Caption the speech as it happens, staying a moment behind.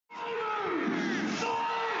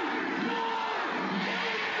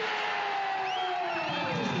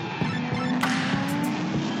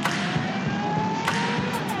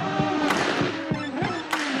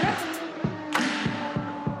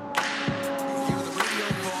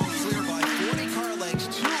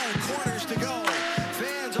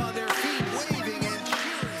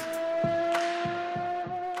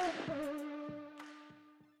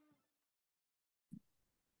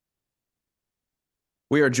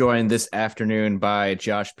We are joined this afternoon by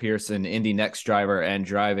Josh Pierson, Indy NXT driver and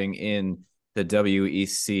driving in the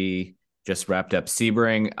WEC. Just wrapped up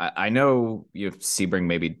Sebring. I know Sebring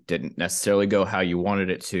maybe didn't necessarily go how you wanted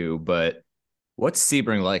it to, but what's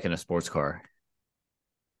Sebring like in a sports car?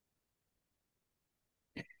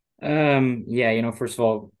 First of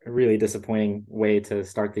all, a really disappointing way to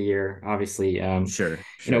start the year. Obviously, Sure, we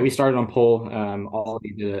sure. started on pole.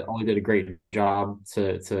 Ollie did a great job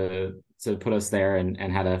to put us there and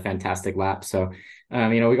had a fantastic lap. So,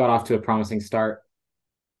 we got off to a promising start,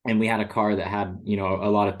 and we had a car that had a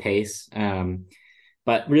lot of pace.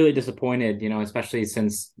 But really disappointed, especially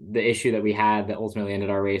since the issue that we had that ultimately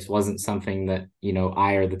ended our race wasn't something that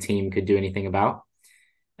I or the team could do anything about.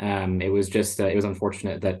 It was just it was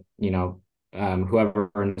unfortunate that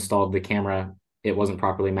whoever installed the camera, it wasn't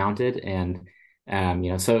properly mounted. And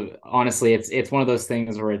so honestly, it's one of those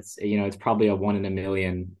things where it's probably a 1 in a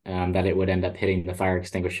million that it would end up hitting the fire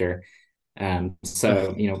extinguisher.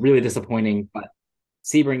 So really disappointing. But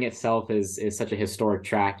Sebring itself is such a historic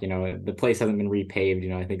track. The place hasn't been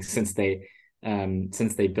repaved, I think since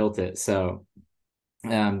they built it. So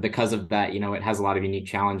because of that, it has a lot of unique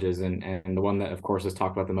challenges, and the one that, of course, is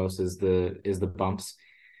talked about the most is the bumps.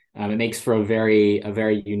 It makes for a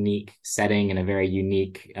very unique setting and a very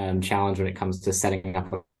unique challenge when it comes to setting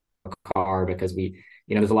up a car, because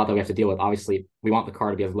there's a lot that we have to deal with. Obviously, we want the car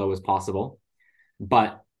to be as low as possible,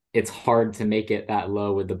 but it's hard to make it that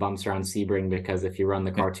low with the bumps around Sebring, because if you run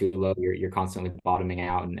the car too low, you're constantly bottoming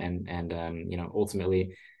out and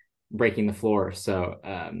ultimately breaking the floor. So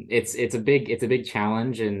it's a big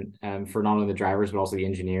challenge, and for not only the drivers but also the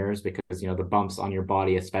engineers, because the bumps on your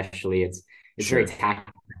body, especially, it's very Sure.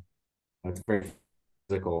 tactical, it's very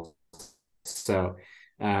physical. So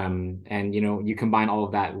and you combine all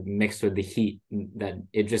of that mixed with the heat, that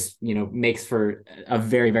it just makes for a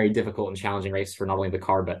very, very difficult and challenging race for not only the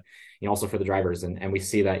car but also for the drivers. And we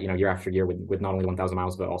see that year after year with not only 1,000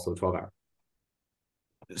 miles but also the 12 hour.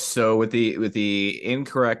 So with the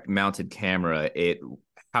incorrect mounted camera, it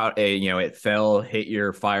fell, hit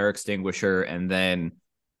your fire extinguisher, and then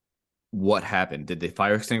what happened? Did the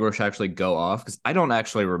fire extinguisher actually go off? Because I don't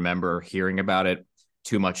actually remember hearing about it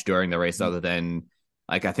too much during the race, other than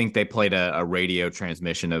like I think they played a radio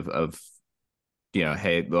transmission of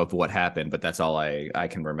hey, of what happened, but that's all I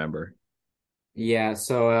can remember. Yeah,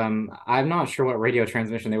 so I'm not sure what radio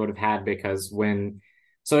transmission they would have had, because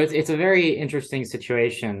it's a very interesting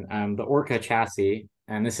situation. The Orca chassis,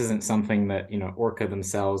 and this isn't something that Orca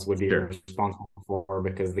themselves would be Sure. responsible for,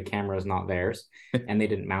 because the camera is not theirs and they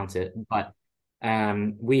didn't mount it. But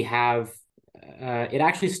we have it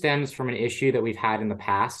actually stems from an issue that we've had in the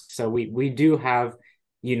past. So we do have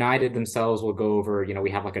United themselves will go over,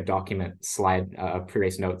 we have like a document slide of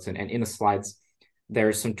pre-race notes, and in the slides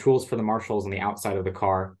there's some tools for the marshals on the outside of the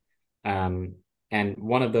car. Um, and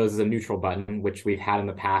one of those is a neutral button, which we've had in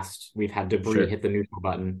the past. We've had debris Sure. hit the neutral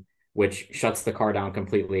button, which shuts the car down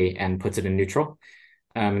completely and puts it in neutral.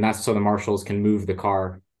 And that's so the marshals can move the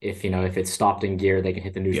car. If it's stopped in gear, they can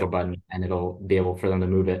hit the neutral Yep. button and it'll be able for them to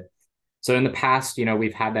move it. So in the past,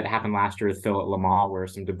 we've had that happen last year with Phil at Le Mans, where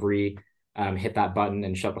some debris hit that button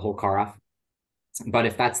and shut the whole car off. But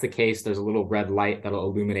if that's the case, there's a little red light that'll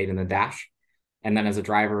illuminate in the dash. And then as a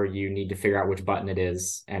driver, you need to figure out which button it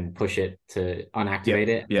is and push it to unactivate Yep.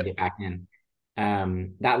 it and Yep. get back in.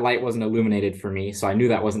 That light wasn't illuminated for me, so I knew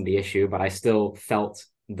that wasn't the issue, but I still felt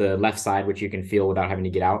the left side, which you can feel without having to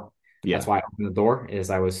get out. That's Yeah. why I opened the door, is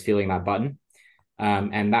I was feeling that button.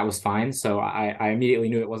 And that was fine. So I immediately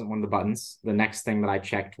knew it wasn't one of the buttons. The next thing that I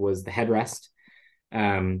checked was the headrest,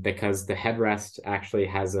 because the headrest actually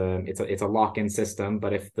has it's a lock-in system,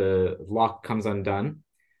 but if the lock comes undone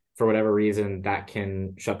for whatever reason, that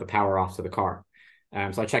can shut the power off to the car.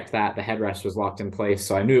 So I checked that the headrest was locked in place,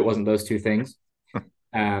 so I knew it wasn't those two things.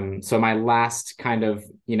 So my last kind of,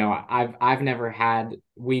 I've never had,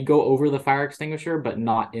 we go over the fire extinguisher, but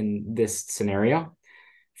not in this scenario.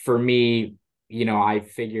 For me, I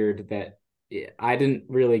figured that I didn't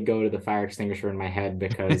really go to the fire extinguisher in my head,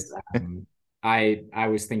 because I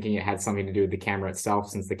was thinking it had something to do with the camera itself,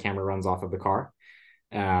 since the camera runs off of the car.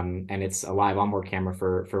 And it's a live onboard camera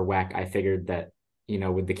for WEC. I figured that,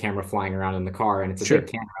 with the camera flying around in the car, and it's a big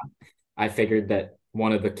Sure. camera, I figured that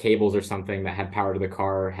one of the cables or something that had power to the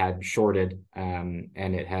car had shorted, and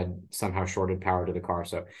it had somehow shorted power to the car.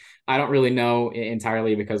 So I don't really know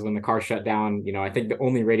entirely, because when the car shut down, I think the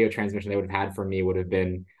only radio transmission they would have had from me would have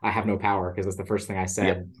been, "I have no power," because that's the first thing I Yep.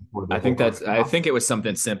 said before the I whole think car that's. shut I off. think it was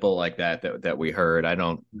something simple like that we heard. I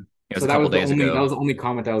don't. It was So a that couple was days that ago. was the only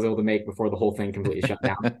comment I was able to make before the whole thing completely shut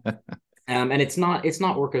down. And it's not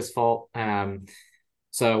Orca's fault.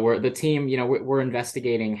 So we're the team, we're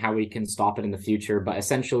investigating how we can stop it in the future. But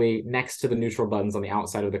essentially, next to the neutral buttons on the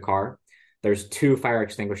outside of the car, there's two fire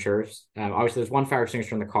extinguishers. Obviously, there's one fire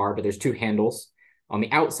extinguisher in the car, but there's two handles on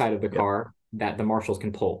the outside of the Yep. car that the marshals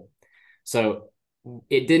can pull. So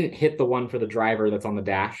it didn't hit the one for the driver that's on the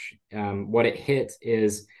dash. What it hit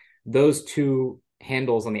is those two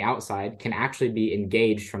handles on the outside can actually be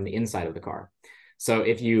engaged from the inside of the car. So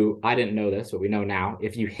I didn't know this, but we know now,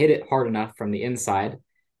 if you hit it hard enough from the inside,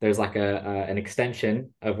 there's like an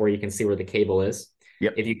extension of where you can see where the cable is.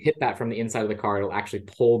 Yep. If you hit that from the inside of the car, it'll actually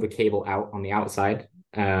pull the cable out on the outside.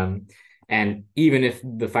 And even if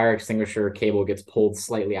the fire extinguisher cable gets pulled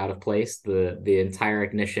slightly out of place, the entire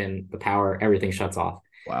ignition, the power, everything shuts off.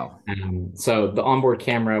 Wow. So the onboard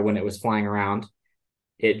camera, when it was flying around,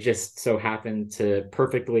 it just so happened to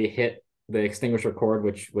perfectly hit the extinguisher cord,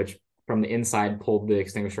 which from the inside pulled the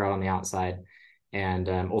extinguisher out on the outside, and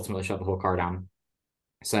ultimately shut the whole car down.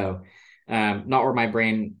 So not where my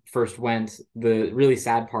brain first went. The really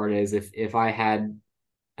sad part is if I had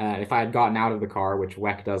gotten out of the car, which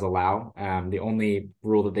WEC does allow, the only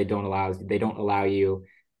rule that they don't allow is they don't allow you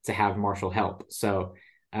to have marshal help. So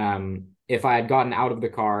if I had gotten out of the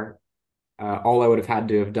car, all I would have had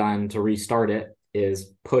to have done to restart it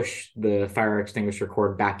is push the fire extinguisher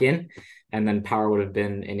cord back in, and then power would have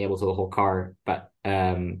been enabled to the whole car. But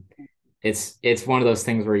it's one of those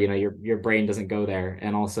things where your brain doesn't go there,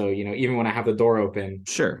 and also even when I have the door open,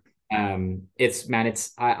 Sure. I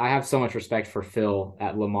have so much respect for Phil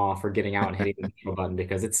at Le Mans for getting out and hitting the control button,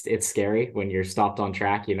 because it's scary when you're stopped on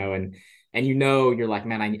track, and you're like,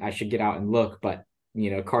 man, I should get out and look, but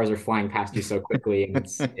cars are flying past you so quickly, and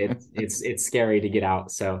it's scary to get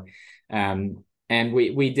out. So and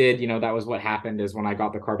we did, that was what happened. Is when I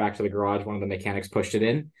got the car back to the garage, one of the mechanics pushed it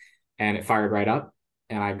in and it fired right up,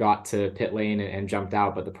 and I got to pit lane and jumped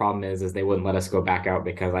out. But the problem is they wouldn't let us go back out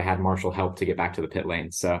because I had marshal help to get back to the pit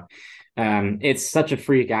lane. So it's such a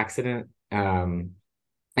freak accident. And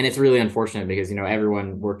it's really unfortunate because,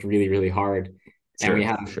 everyone worked really, really hard, and Sure. we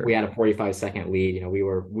Sure. had a 45-second lead. We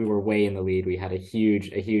were way in the lead. We had a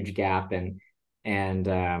huge gap, and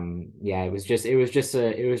yeah, it was just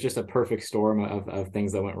a perfect storm of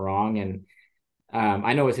things that went wrong. And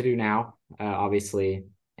I know what to do now, obviously.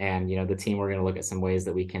 And, the team, we're going to look at some ways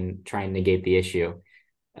that we can try and negate the issue.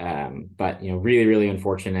 But, really, really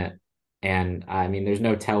unfortunate. And I mean, there's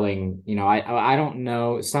no telling, I don't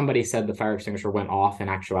know. Somebody said the fire extinguisher went off in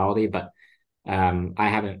actuality, but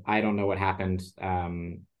I don't know what happened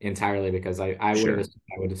entirely, because I Sure.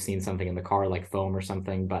 would have seen something in the car like foam or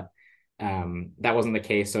something, but that wasn't the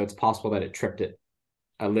case. So it's possible that it tripped it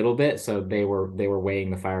a little bit. So they were weighing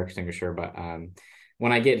the fire extinguisher, but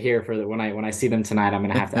when I get here when I see them tonight, I'm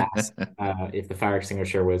gonna have to ask if the fire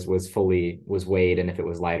extinguisher was weighed and if it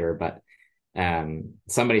was lighter. But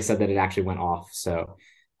somebody said that it actually went off. So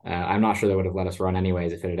I'm not sure they would have let us run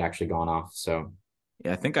anyways if it had actually gone off. So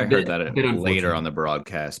Yeah, I think a I heard bit that a bit later unfortunate. on the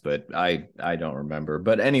broadcast, but I don't remember.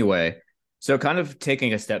 But anyway, so kind of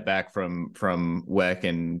taking a step back from WEC,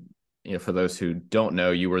 and for those who don't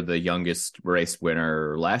know, you were the youngest race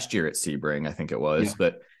winner last year at Sebring, I think it was. Yeah.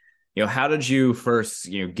 But how did you first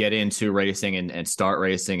get into racing and start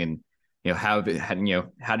racing, and how did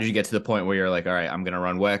you get to the point where you're like, all right, I'm gonna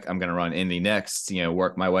run WEC, I'm gonna run Indy next,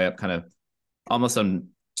 work my way up kind of almost on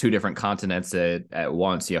two different continents at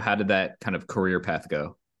once. How did that kind of career path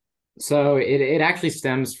go? So it actually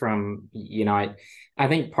stems from, I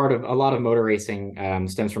think part of a lot of motor racing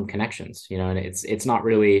stems from connections, and it's not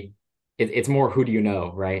really it's more who do you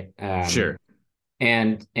know, right? Sure.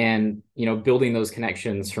 And building those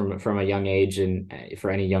connections from a young age, and for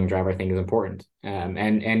any young driver, I think is important.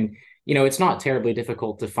 And it's not terribly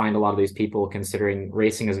difficult to find a lot of these people, considering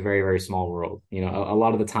racing is a very, very small world. A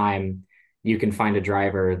lot of the time you can find a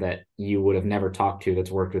driver that you would have never talked to that's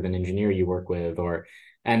worked with an engineer you work with,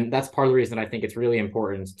 and that's part of the reason I think it's really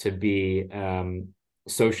important to be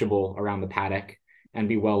sociable around the paddock and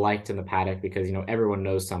be well liked in the paddock, because everyone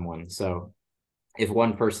knows someone. So if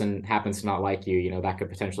one person happens to not like you, that could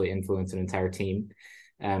potentially influence an entire team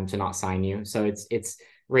to not sign you. So it's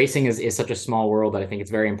racing is such a small world that I think it's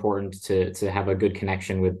very important to have a good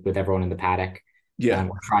connection with everyone in the paddock. Yeah.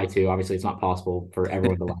 Or try to. Obviously, it's not possible for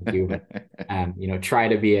everyone to like you, but try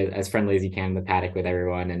to be as friendly as you can in the paddock with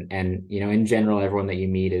everyone, and in general, everyone that you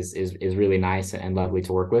meet is really nice and lovely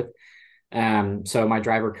to work with. So my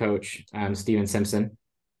driver coach, Steven Simpson,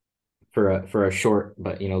 for a short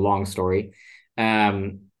but long story,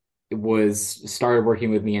 um, was started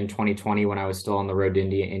working with me in 2020 when I was still on the road to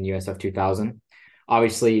Indy in USF 2000.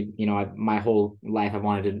 Obviously, my whole life I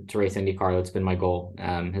wanted to race IndyCar. That's been my goal.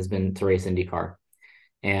 Has been to race IndyCar.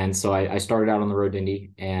 And so I started out on the road to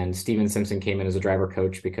Indy, and Steven Simpson came in as a driver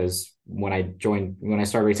coach because when I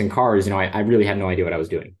started racing cars, I really had no idea what I was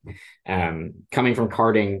doing. Coming from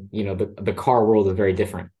karting, the car world is very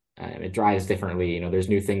different. It drives differently. There's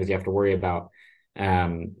new things you have to worry about.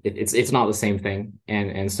 It's not the same thing,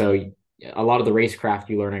 and so a lot of the racecraft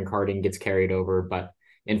you learn in karting gets carried over, but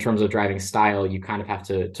in terms of driving style, you kind of have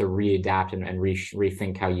to readapt and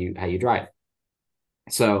rethink how you drive.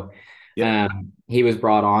 So Yep. he was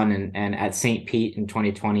brought on, and at St. Pete in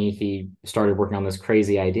 2020, he started working on this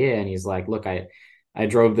crazy idea. And he's like, look, I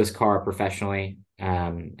drove this car professionally.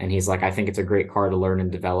 And he's like, I think it's a great car to learn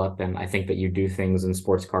and develop. And I think that you do things in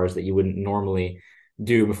sports cars that you wouldn't normally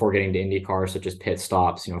do before getting to Indy cars, such as pit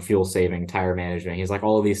stops, fuel saving, tire management. He's like,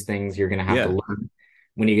 all of these things you're going to have to Yeah. learn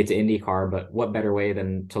when you get to IndyCar, but what better way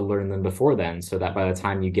than to learn them before then, so that by the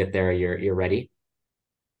time you get there, you're ready.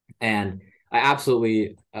 And I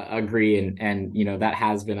absolutely agree, and that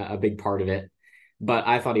has been a big part of it. But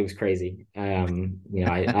I thought he was crazy. I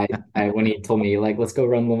when he told me like let's go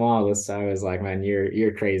run Le Mans, I was like, man,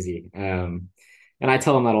 you're crazy. And I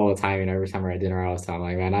tell him that all the time. Every time we're at dinner, I was telling him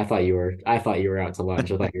like, man, I thought you were out to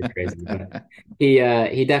lunch. I thought you were crazy. But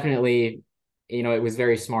he definitely, it was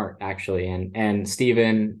very smart actually. And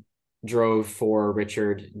Steven drove for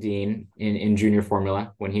Richard Dean in junior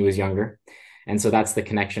formula when he was younger. And so that's the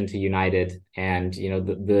connection to United. And,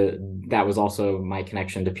 that was also my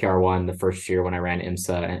connection to PR1 the first year when I ran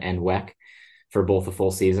IMSA and WEC for both a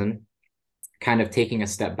full season, kind of taking a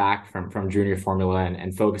step back from junior formula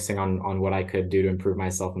and focusing on what I could do to improve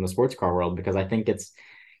myself in the sports car world, because I think it's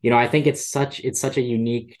such a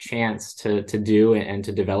unique chance to do and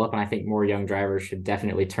to develop. And I think more young drivers should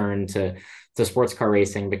definitely turn to sports car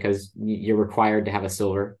racing, because you're required to have a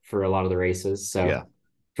silver for a lot of the races. So Yeah.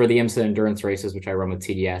 for the IMSA endurance races, which I run with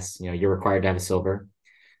TDS, you're required to have a silver.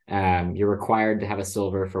 You're required to have a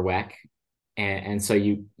silver for WEC. And so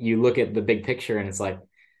you look at the big picture, and it's like,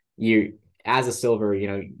 you, as a silver,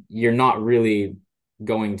 you're not really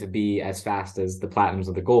going to be as fast as the platinums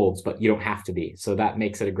or the golds, but you don't have to be. So that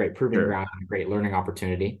makes it a great proving Sure. ground and a great learning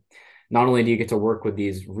opportunity. Not only do you get to work with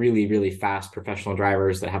these really, really fast professional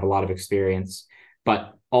drivers that have a lot of experience,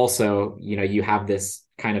 but also, you have this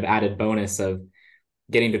kind of added bonus of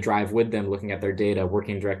getting to drive with them, looking at their data,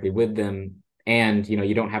 working directly with them. And,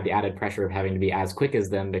 you don't have the added pressure of having to be as quick as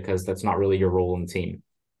them, because that's not really your role in the team.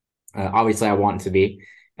 Obviously I want to be,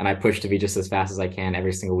 and I push to be just as fast as I can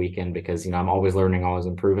every single weekend, because, I'm always learning, always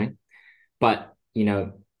improving. But,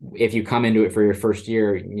 if you come into it for your first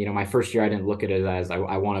year, my first year, I didn't look at it as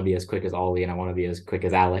I want to be as quick as Ollie and I want to be as quick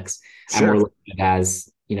as Alex. I'm more Sure. looking at it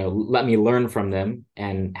as, let me learn from them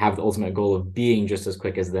and have the ultimate goal of being just as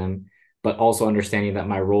quick as them, but also understanding that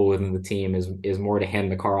my role within the team is more to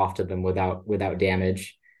hand the car off to them without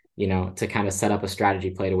damage, to kind of set up a strategy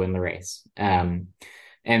play to win the race.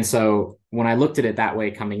 And so when I looked at it that way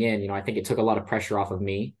coming in, I think it took a lot of pressure off of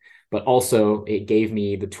me, but also it gave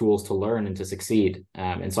me the tools to learn and to succeed.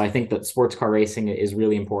 And so I think that sports car racing is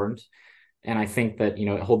really important. And I think that,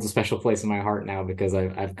 it holds a special place in my heart now, because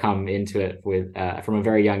I've come into it with from a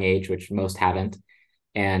very young age, which most haven't,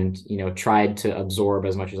 and tried to absorb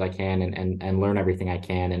as much as I can and learn everything I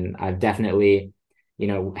can. And I've definitely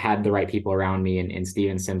had the right people around me in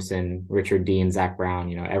Steven Simpson, Richard Dean, Zach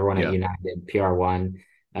Brown, everyone at Yeah. United, PR1,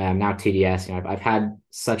 now TDS. I've had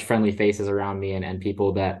such friendly faces around me, and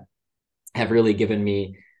people that have really given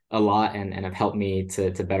me a lot and have helped me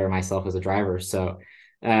to better myself as a driver. So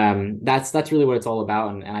that's really what it's all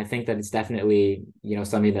about. And I think that it's definitely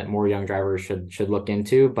something that more young drivers should look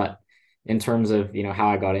into. But in terms of how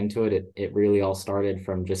I got into it really all started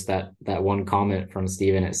from just that one comment from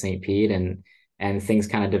Steven at St. Pete, and things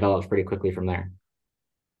kind of developed pretty quickly from there.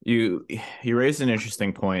 You you raised an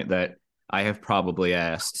interesting point that I have probably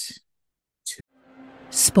asked.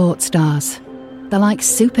 Sports stars. They're like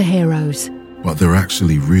superheroes. But they're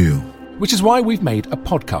actually real. Which is why we've made a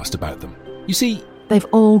podcast about them. You see, They've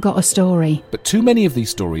all got a story. but too many of these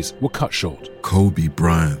stories were cut short. Kobe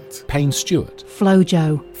Bryant, Payne Stewart,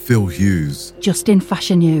 Flojo, Phil Hughes. Justin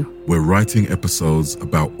Fashanu, We're writing episodes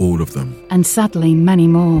about all of them. and sadly many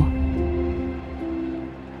more.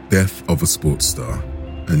 Death of a Sports Star,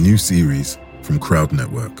 a new series from Crowd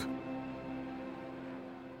Network.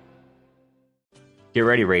 Get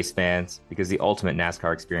ready, race fans, because the ultimate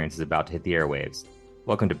NASCAR experience is about to hit the airwaves.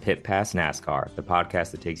 Welcome to Pit Pass NASCAR, the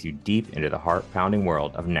podcast that takes you deep into the heart-pounding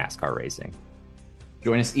world of NASCAR racing.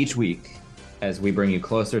 Join us each week as we bring you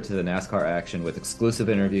closer to the NASCAR action with exclusive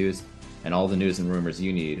interviews and all the news and rumors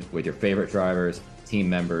you need with your favorite drivers, team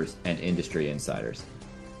members, and industry insiders.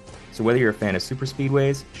 So whether you're a fan of super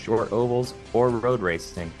speedways, short ovals, or road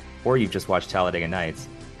racing, or you've just watched Talladega Nights,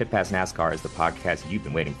 Pit Pass NASCAR is the podcast you've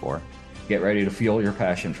been waiting for. Get ready to fuel your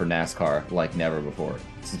passion for NASCAR like never before.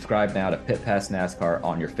 Subscribe now to Pit Pass NASCAR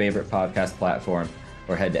on your favorite podcast platform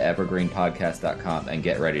or head to evergreenpodcast.com and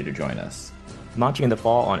get ready to join us. Launching in the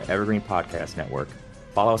fall on Evergreen Podcast Network.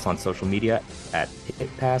 Follow us on social media at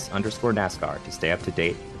pitpass_NASCAR to stay up to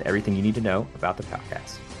date with everything you need to know about the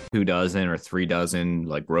podcast. 2 dozen or 3 dozen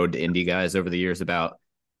like road to Indy guys over the years about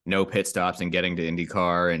no pit stops and getting to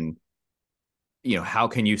IndyCar, and how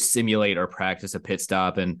can you simulate or practice a pit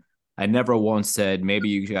stop? And I never once said maybe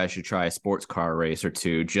you guys should try a sports car race or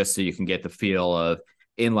 2 just so you can get the feel of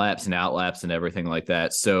in laps and out laps and everything like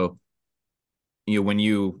that. So when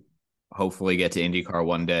you hopefully get to IndyCar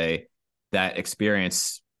one day, that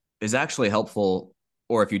experience is actually helpful.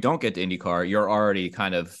 Or if you don't get to IndyCar, you're already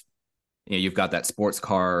kind of, you've got that sports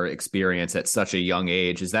car experience at such a young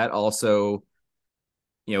age. Is that also,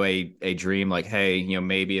 a dream? Like, hey,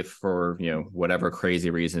 maybe if for, whatever crazy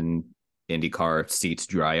reason IndyCar seats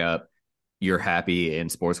dry up, you're happy in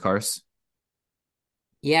sports cars?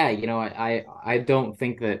 Yeah, I don't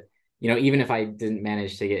think that, even if I didn't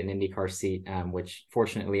manage to get an IndyCar seat, which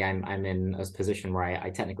fortunately I'm in a position where I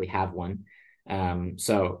technically have one.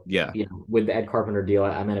 So yeah, with the Ed Carpenter deal,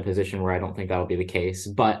 I'm in a position where I don't think that'll be the case.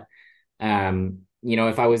 But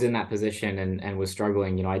if I was in that position and was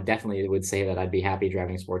struggling, I definitely would say that I'd be happy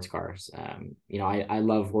driving sports cars. I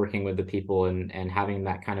love working with the people and having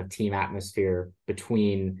that kind of team atmosphere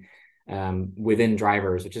between within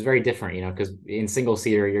drivers, which is very different, because in single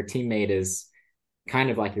seater, your teammate is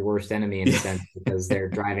kind of like your worst enemy in a sense because they're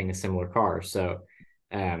driving a similar car. So,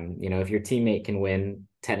 if your teammate can win,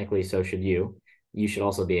 technically, so should you. You should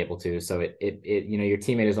also be able to. So your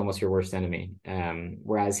teammate is almost your worst enemy.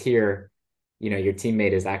 Whereas here, your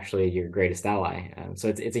teammate is actually your greatest ally. So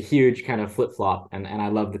it's a huge kind of flip flop, and I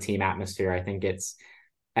love the team atmosphere. I think it's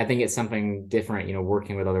something different,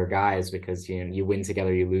 working with other guys, because you win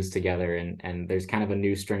together, you lose together, and there's kind of a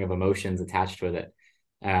new string of emotions attached with it.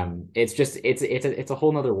 It's a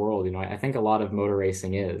whole nother world. I think a lot of motor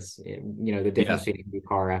racing is, the difference between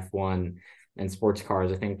car, F1 and sports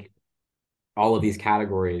cars. I think all of these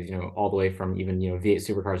categories, all the way from even, V8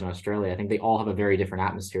 supercars in Australia, I think they all have a very different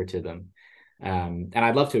atmosphere to them. And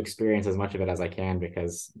I'd love to experience as much of it as I can,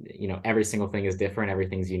 because, every single thing is different.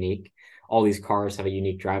 Everything's unique. All these cars have a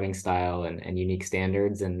unique driving style and unique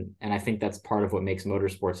standards. And I think that's part of what makes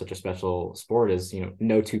motorsport such a special sport is,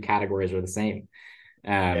 no 2 categories are the same.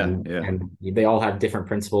 And they all have different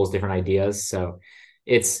principles, different ideas. So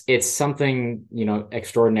it's something,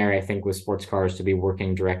 extraordinary, I think, with sports cars to be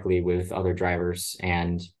working directly with other drivers.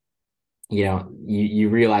 And, you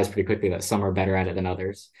realize pretty quickly that some are better at it than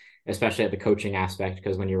others, especially at the coaching aspect,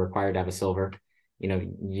 because when you're required to have a silver,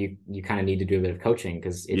 you kind of need to do a bit of coaching,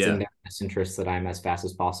 because it's in their best interest that I'm as fast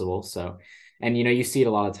as possible. So, and, you see it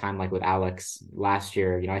a lot of time, like with Alex last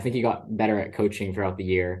year, I think he got better at coaching throughout the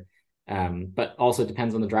year. But also it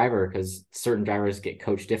depends on the driver, because certain drivers get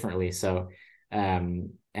coached differently. So, and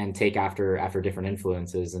take after different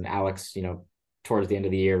influences. And Alex, towards the end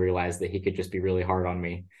of the year, realized that he could just be really hard on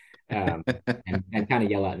me, and kind of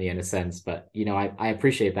yell at me in a sense. But, I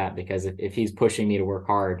appreciate that, because if he's pushing me to work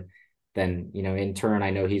hard, then, in turn, I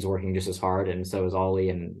know he's working just as hard, and so is Ollie,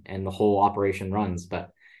 and the whole operation runs. But,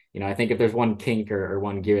 I think if there's one kink or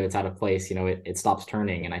one gear that's out of place, it stops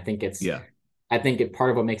turning. And I think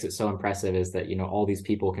part of what makes it so impressive is that, all these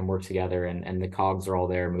people can work together, and the cogs are all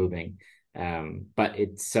there moving. But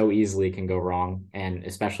it so easily can go wrong. And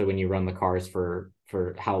especially when you run the cars for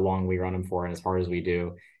how long we run them for, and as hard as we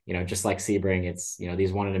do, just like Sebring, it's,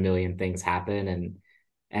 these 1 in a million things happen,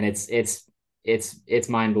 and it's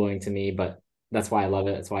mind blowing to me, but that's why I love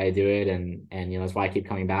it. That's why I do it. And that's why I keep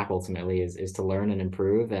coming back ultimately, is to learn and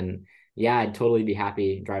improve. And yeah, I'd totally be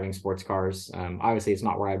happy driving sports cars. Obviously it's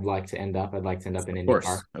not where I'd like to end up. I'd like to end up in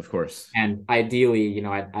IndyCar. Of course. And ideally,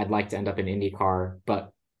 I'd like to end up in IndyCar,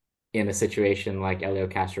 but in a situation like Elio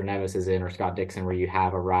Castroneves is in, or Scott Dixon, where you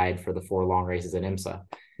have a ride for the 4 long races in IMSA.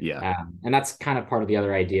 Yeah. And that's kind of part of the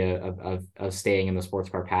other idea of staying in the sports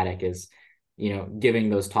car paddock is, giving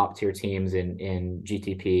those top tier teams in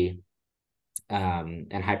GTP and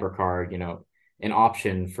hypercar, an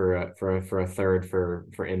option for a third for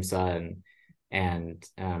IMSA and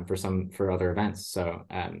for other events. So,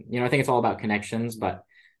 I think it's all about connections, but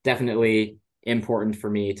definitely important for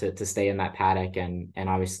me to stay in that paddock. And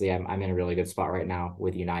obviously I'm in a really good spot right now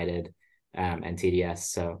with United and TDS.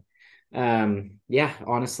 So,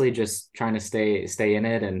 honestly, just trying to stay in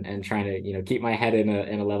it and trying to, keep my head in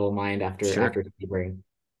a level mind after Sebring.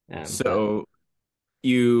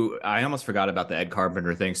 I almost forgot about the Ed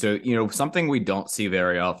Carpenter thing. So, something we don't see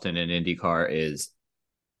very often in IndyCar is,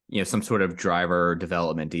 some sort of driver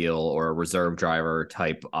development deal or a reserve driver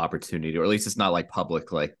type opportunity, or at least it's not like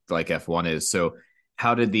public like F1 is. So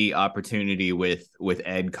how did the opportunity with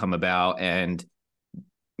Ed come about? And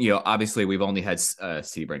obviously we've only had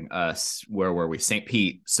Sebring, where were we? St.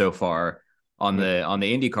 Pete so far on the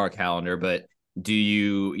IndyCar calendar, but do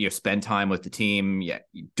you spend time with the team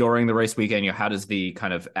during the race weekend? How does the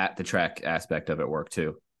kind of at the track aspect of it work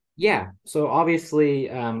too? Yeah. So obviously,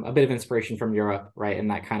 a bit of inspiration from Europe, right? In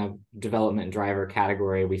that kind of development driver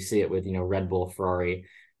category, we see it with, Red Bull, Ferrari,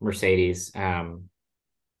 Mercedes.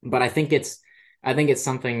 But I think it's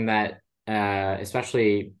something that,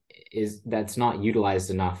 especially that's not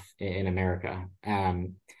utilized enough in America.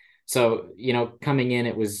 So, coming in,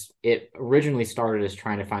 it originally started as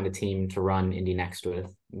trying to find a team to run Indy NXT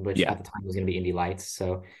with, which at the time was going to be Indy Lights.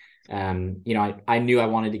 So, I knew I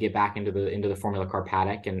wanted to get back into the Formula Car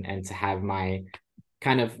paddock and to have my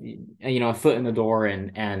kind of, a foot in the door.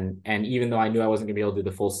 And even though I knew I wasn't going to be able to do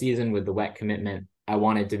the full season with the WEC commitment, I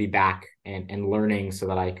wanted to be back and learning so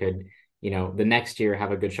that I could, the next year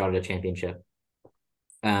have a good shot at a championship.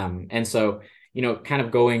 And so, kind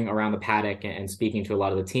of going around the paddock and speaking to a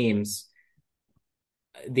lot of the teams,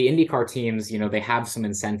 the IndyCar teams, they have some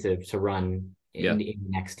incentive to run in the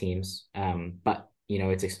next teams. But,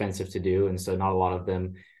 it's expensive to do. And so not a lot of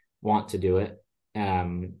them want to do it.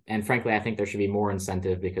 And frankly, I think there should be more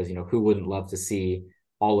incentive because, who wouldn't love to see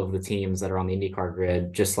all of the teams that are on the IndyCar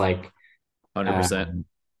grid, just like 100%.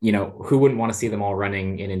 Who wouldn't want to see them all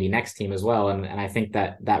running in Indy Next team as well. And I think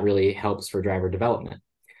that really helps for driver development.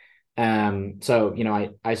 So,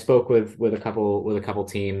 I spoke with a couple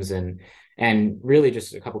teams and really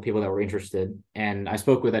just a couple people that were interested. And I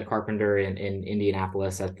spoke with Ed Carpenter in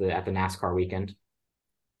Indianapolis at the NASCAR weekend.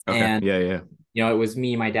 Okay. And, yeah. It was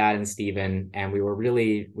me, my dad, and Steven, and we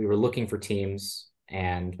were looking for teams. But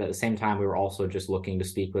at the same time, we were also just looking to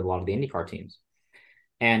speak with a lot of the IndyCar teams.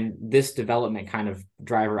 And this development kind of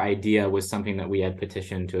driver idea was something that we had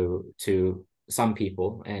petitioned to some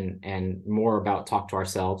people and more about talk to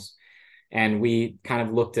ourselves. And we kind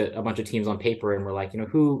of looked at a bunch of teams on paper and we're like,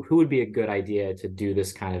 who would be a good idea to do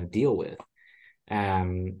this kind of deal with?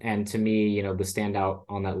 And to me, the standout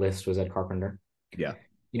on that list was Ed Carpenter. Yeah.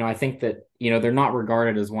 I think that, they're not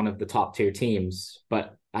regarded as one of the top tier teams,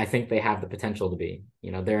 but I think they have the potential to be.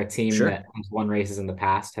 They're a team that has won races in the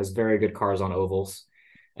past, has very good cars on ovals,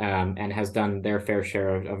 and has done their fair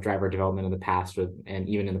share of driver development in the past and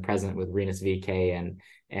even in the present with Rinus VeeKay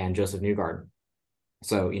and Joseph Newgarden.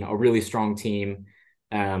 So, a really strong team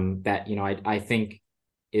that, I think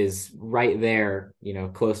is right there,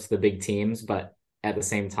 close to the big teams, but at the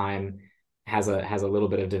same time has a little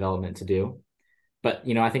bit of development to do. But,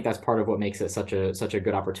 I think that's part of what makes it such a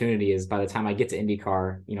good opportunity is by the time I get to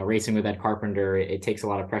IndyCar, racing with Ed Carpenter, it takes a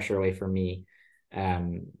lot of pressure away from me.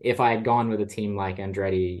 If I had gone with a team like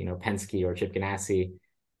Andretti, Penske or Chip Ganassi,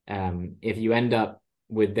 if you end up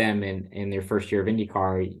with them in their first year of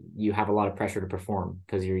IndyCar, you have a lot of pressure to perform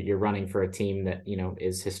because you're running for a team that,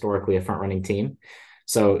 is historically a front running team.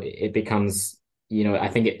 So it becomes, I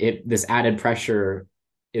think this added pressure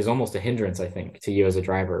is almost a hindrance, I think, to you as a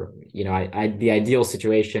driver. The ideal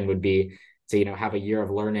situation would be to, have a year of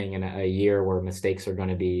learning and a year where mistakes are going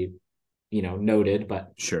to be, noted,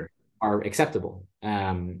 but are acceptable.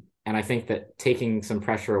 And I think that taking some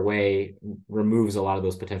pressure away removes a lot of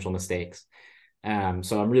those potential mistakes.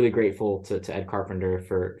 So I'm really grateful to Ed Carpenter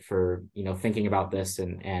for thinking about this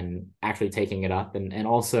and actually taking it up and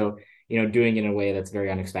also, doing it in a way that's very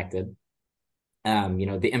unexpected.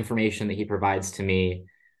 The information that he provides to me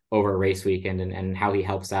over a race weekend and how he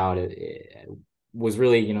helps out it was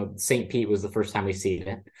really, St. Pete was the first time we see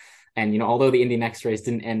it. And, although the Indy Next race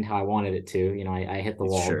didn't end how I wanted it to, I hit the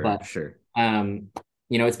wall, but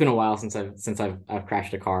it's been a while since I've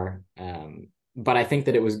crashed a car. But I think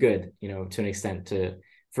that it was good, to an extent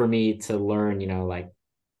for me to learn,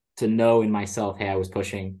 to know in myself, hey, I was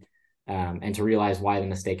pushing, and to realize why the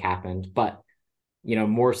mistake happened. But,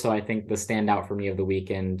 more so, I think the standout for me of the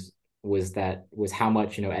weekend was how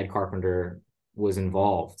much, Ed Carpenter was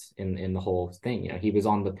involved in the whole thing. He was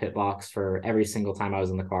on the pit box for every single time I was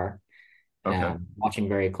in the car, watching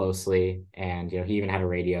very closely. And, he even had a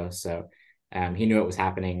radio. So he knew what was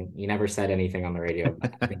happening. He never said anything on the radio,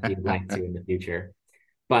 but I think he'd like to in the future.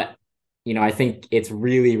 But, I think it's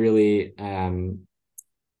really, really,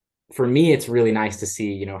 for me, it's really nice to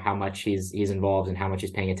see, how much he's involved and how much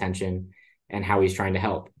he's paying attention and how he's trying to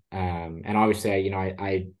help. And obviously,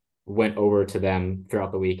 I went over to them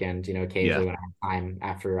throughout the weekend, occasionally when I had time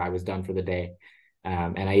after I was done for the day.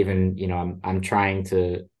 And I even, I'm trying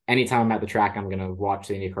to, anytime I'm at the track, I'm going to watch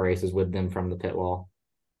the IndyCar races with them from the pit wall.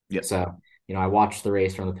 Yeah. So I watched the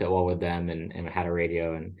race from the pit wall with them and had a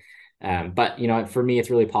radio. But for me, it's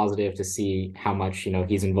really positive to see how much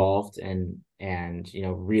he's involved and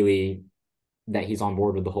really that he's on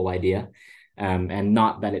board with the whole idea. And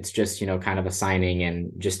not that it's just kind of a signing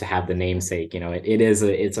and just to have the namesake.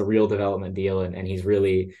 It's a real development deal, and he's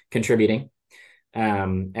really contributing.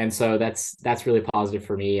 And so that's really positive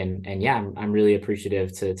for me. And yeah, I'm really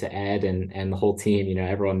appreciative to Ed and the whole team,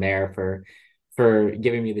 everyone there for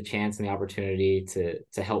giving me the chance and the opportunity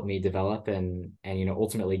to help me develop and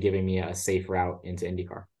ultimately giving me a safe route into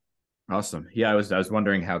IndyCar. Awesome. Yeah, I was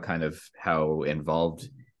wondering how involved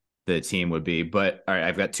the team would be. But all right,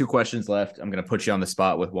 I've got 2 questions left. I'm going to put you on the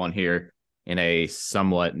spot with one here in a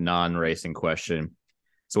somewhat non-racing question.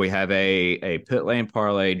 So we have a Pit Lane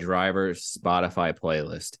Parlay driver Spotify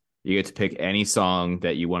playlist. You get to pick any song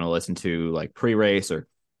that you want to listen to, like pre-race or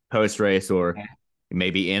post-race, or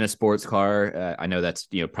maybe in a sports car. I know that's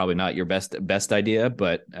probably not your best idea,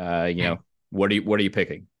 but what are you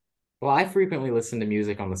picking? Well, I frequently listen to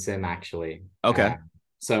music on the sim, actually. Okay.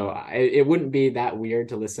 So it wouldn't be that weird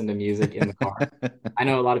to listen to music in the car. I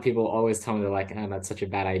know a lot of people always tell me they're like, oh, that's such a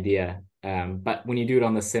bad idea. But when you do it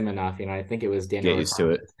on the sim enough, I think it was Daniel Get used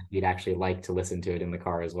to it. You'd actually like to listen to it in the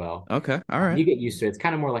car as well. Okay. All right. You get used to it. It's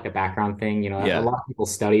kind of more like a background thing. Yeah. A lot of people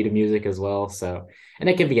study to music as well. So, and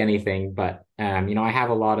it can be anything, but I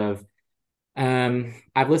have a lot of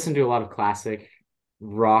I've listened to a lot of classic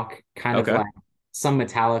rock, kind of like some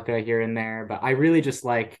Metallica here and there, but I really just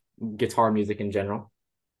like guitar music in general.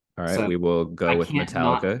 All right, so we will go with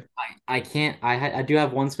Metallica. I do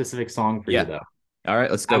have one specific song for you though. All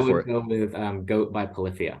right, let's go for it. I would go with Goat by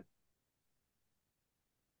Polyphia.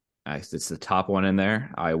 Nice. It's the top one in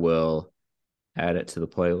there. I will add it to the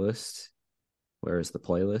playlist. Where is the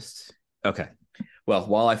playlist? Okay. Well,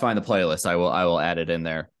 while I find the playlist, I will add it in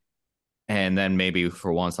there. And then maybe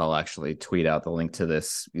for once I'll actually tweet out the link to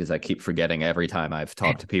this, because I keep forgetting every time I've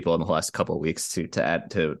talked to people in the last couple of weeks to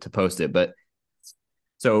add to post it. But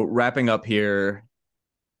so wrapping up here,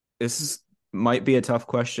 might be a tough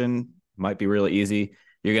question, might be really easy.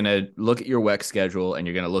 You're going to look at your WEC schedule and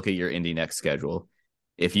you're going to look at your Indy NXT schedule.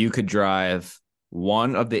 If you could drive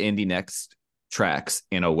one of the Indy NXT tracks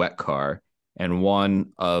in a WEC car and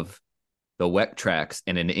one of the WEC tracks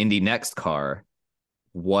in an Indy NXT car,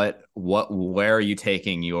 where are you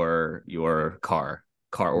taking your car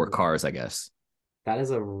or cars, I guess? That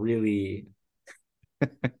is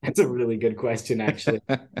that's a really good question, actually.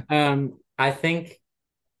 I think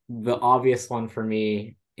the obvious one for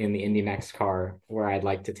me in the Indy NXT car, where I'd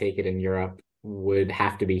like to take it in Europe, would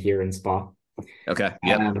have to be here in Spa. Okay.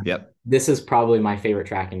 Yep. This is probably my favorite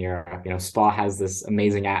track in Europe. Spa has this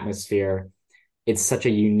amazing atmosphere. It's such a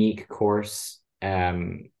unique course,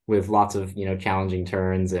 with lots of challenging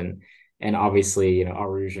turns, and obviously Eau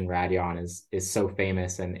Rouge and Radion is so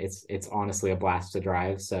famous, and it's honestly a blast to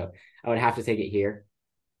drive. So I would have to take it here.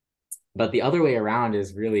 But the other way around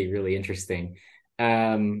is really, really interesting.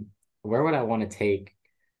 Where would I want to take?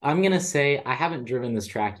 I'm gonna say I haven't driven this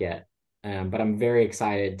track yet, but I'm very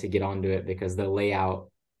excited to get onto it because the layout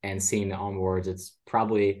and seeing the onboards, it's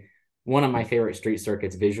probably one of my favorite street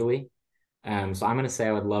circuits visually. So I'm gonna say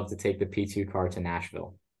I would love to take the P2 car to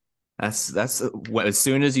Nashville. That's as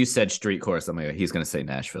soon as you said street course, I'm like, he's gonna say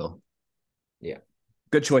Nashville. Yeah.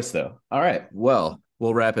 Good choice though. All right. Well,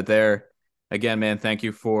 we'll wrap it there. Again, man, thank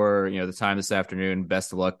you for the time this afternoon.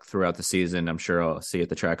 Best of luck throughout the season. I'm sure I'll see you at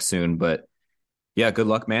the track soon. But yeah, good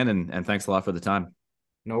luck, man, and thanks a lot for the time.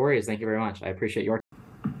 No worries. Thank you very much. I appreciate your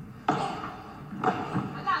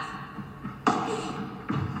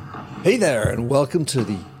Hey there, and welcome to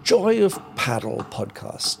the Joy of Paddle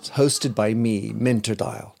podcast, hosted by me, Minter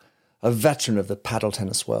Dial, a veteran of the paddle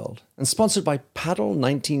tennis world, and sponsored by Paddle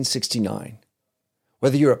 1969.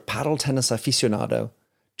 Whether you're a paddle tennis aficionado,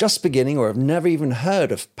 just beginning, or have never even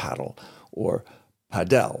heard of paddle, or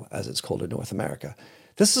padel, as it's called in North America,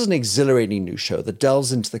 this is an exhilarating new show that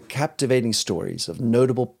delves into the captivating stories of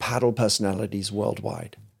notable paddle personalities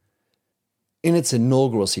worldwide. In its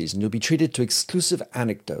inaugural season, you'll be treated to exclusive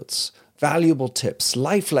anecdotes, valuable tips,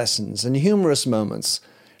 life lessons, and humorous moments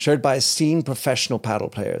shared by esteemed professional paddle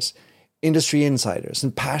players, industry insiders,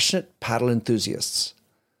 and passionate paddle enthusiasts.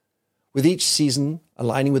 With each season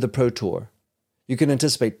aligning with the Pro Tour, you can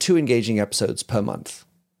anticipate 2 engaging episodes per month.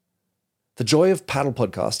 The Joy of Paddle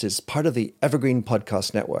podcast is part of the Evergreen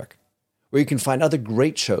Podcast Network, where you can find other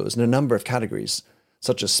great shows in a number of categories,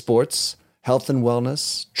 such as sports, health and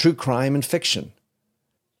wellness, true crime, and fiction.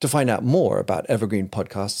 To find out more about Evergreen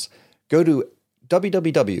Podcasts, go to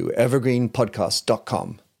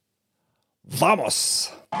www.evergreenpodcast.com.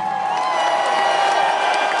 Vamos!